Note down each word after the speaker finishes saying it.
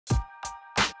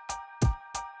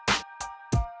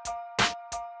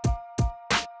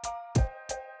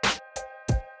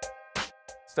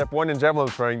Step 1 in javelin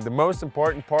throwing. The most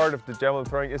important part of the javelin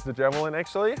throwing is the javelin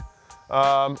actually.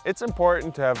 It's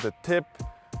important to have the tip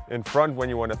in front when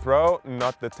you want to throw,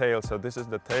 not the tail. So this is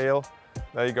the tail.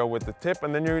 There you go with the tip,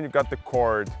 and then you got the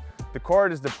cord. The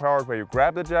cord is the part where you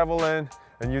grab the javelin,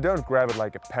 and you don't grab it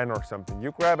like a pen or something.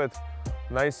 You grab it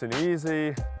nice and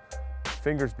easy,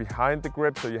 fingers behind the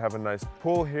grip, so you have a nice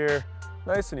pull here.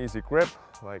 Nice and easy grip,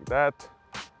 like that.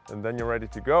 And then you're ready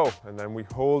to go. And then we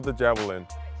hold the javelin.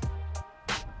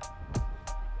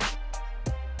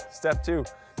 Step 2.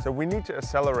 So we need to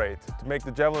accelerate. To make the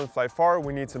javelin fly far,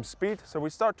 we need some speed. So we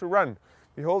start to run.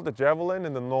 We hold the javelin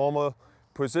in the normal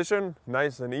position,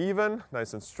 nice and even,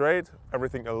 nice and straight,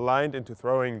 everything aligned into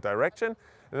throwing direction.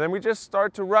 And then we just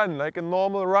start to run like a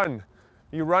normal run.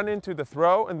 You run into the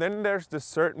throw, and then there's this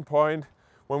certain point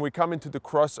when we come into the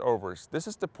crossovers. This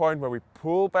is the point where we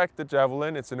pull back the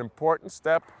javelin. It's an important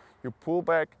step. You pull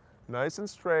back nice and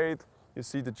straight. You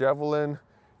see the javelin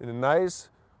in a nice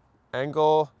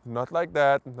angle, not like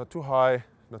that, not too high,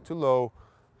 not too low,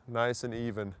 nice and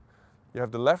even. You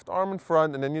have the left arm in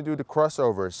front, and then you do the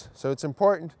crossovers. So it's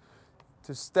important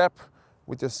to step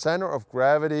with your center of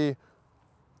gravity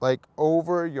like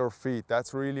over your feet.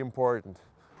 That's really important.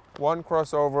 One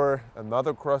crossover,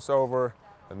 another crossover,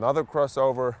 another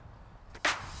crossover.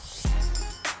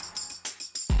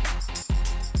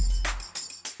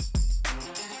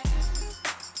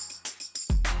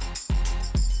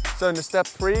 So in the step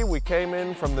 3, we came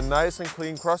in from the nice and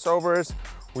clean crossovers.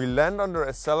 We land under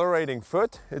accelerating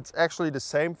foot. It's actually the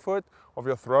same foot of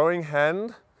your throwing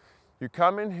hand. You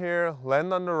come in here,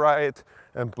 land on the right,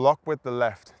 and block with the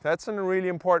left. That's a really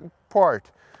important part.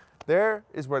 There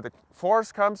is where the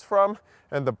force comes from,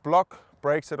 and the block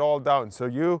breaks it all down. So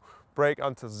you break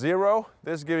until 0.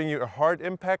 This is giving you a hard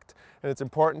impact, and it's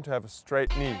important to have a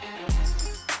straight knee.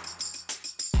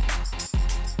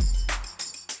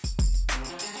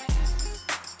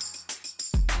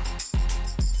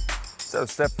 So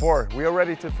step 4, we are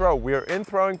ready to throw. We are in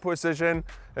throwing position,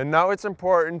 and now it's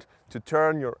important to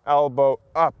turn your elbow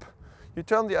up. You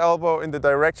turn the elbow in the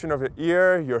direction of your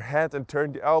ear, your head, and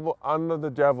turn the elbow under the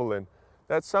javelin.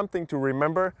 That's something to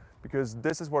remember, because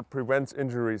this is what prevents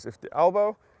injuries. If the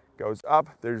elbow goes up,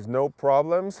 there's no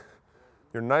problems.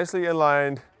 You're nicely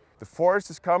aligned. The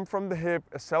forces come from the hip,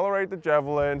 accelerate the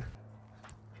javelin,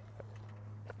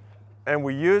 and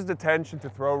we use the tension to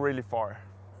throw really far.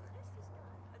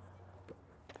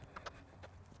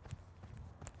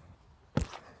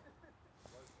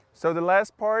 So the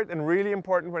last part, and really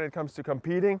important when it comes to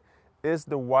competing, is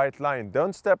the white line.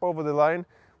 Don't step over the line.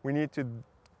 We need to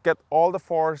get all the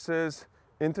forces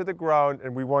into the ground,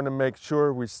 and we want to make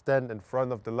sure we stand in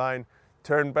front of the line,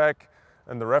 turn back,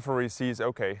 and the referee sees,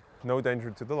 okay, no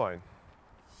danger to the line.